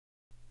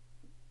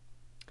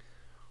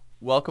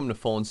Welcome to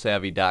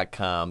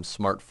PhoneSavvy.com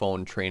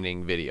smartphone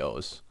training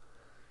videos.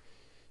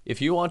 If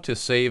you want to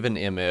save an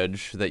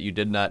image that you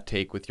did not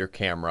take with your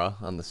camera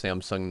on the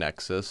Samsung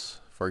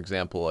Nexus, for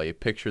example a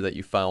picture that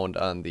you found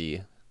on the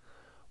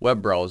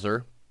web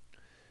browser,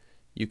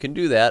 you can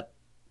do that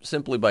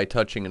simply by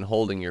touching and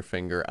holding your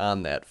finger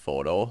on that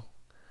photo,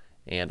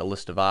 and a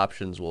list of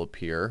options will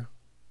appear.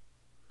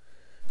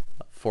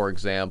 For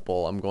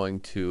example, I'm going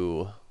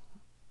to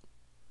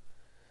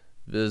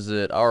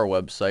visit our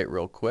website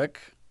real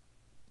quick.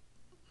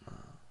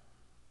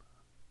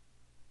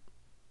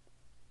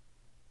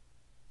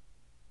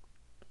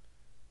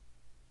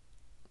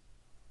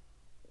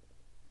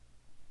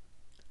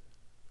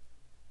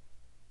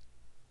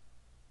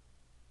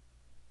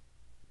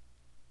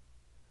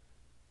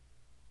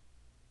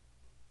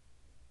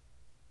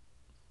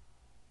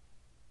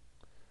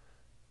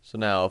 So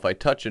now if I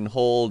touch and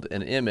hold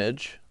an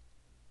image,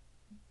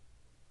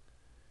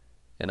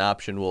 an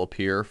option will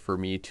appear for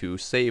me to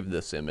save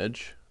this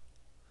image.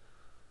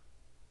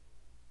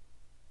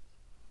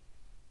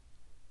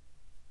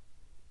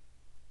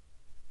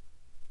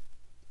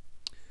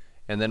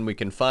 And then we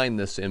can find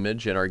this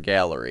image in our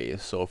gallery.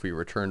 So if we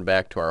return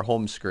back to our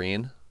home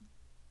screen,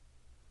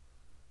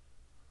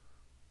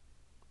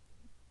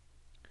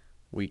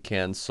 we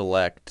can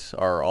select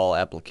our All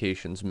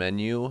Applications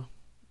menu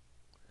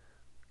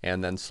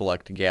and then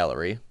select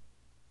Gallery.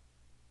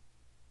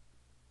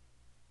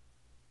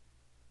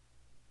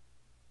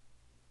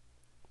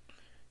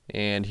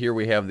 And here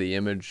we have the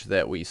image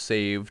that we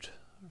saved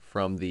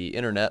from the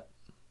internet.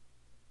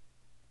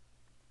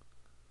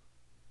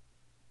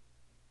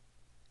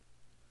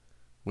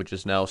 Which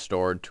is now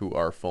stored to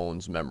our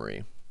phone's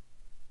memory.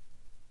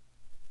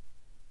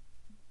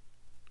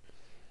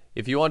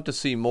 If you want to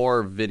see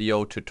more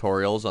video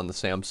tutorials on the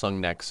Samsung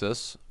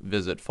Nexus,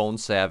 visit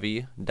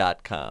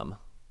PhoneSavvy.com.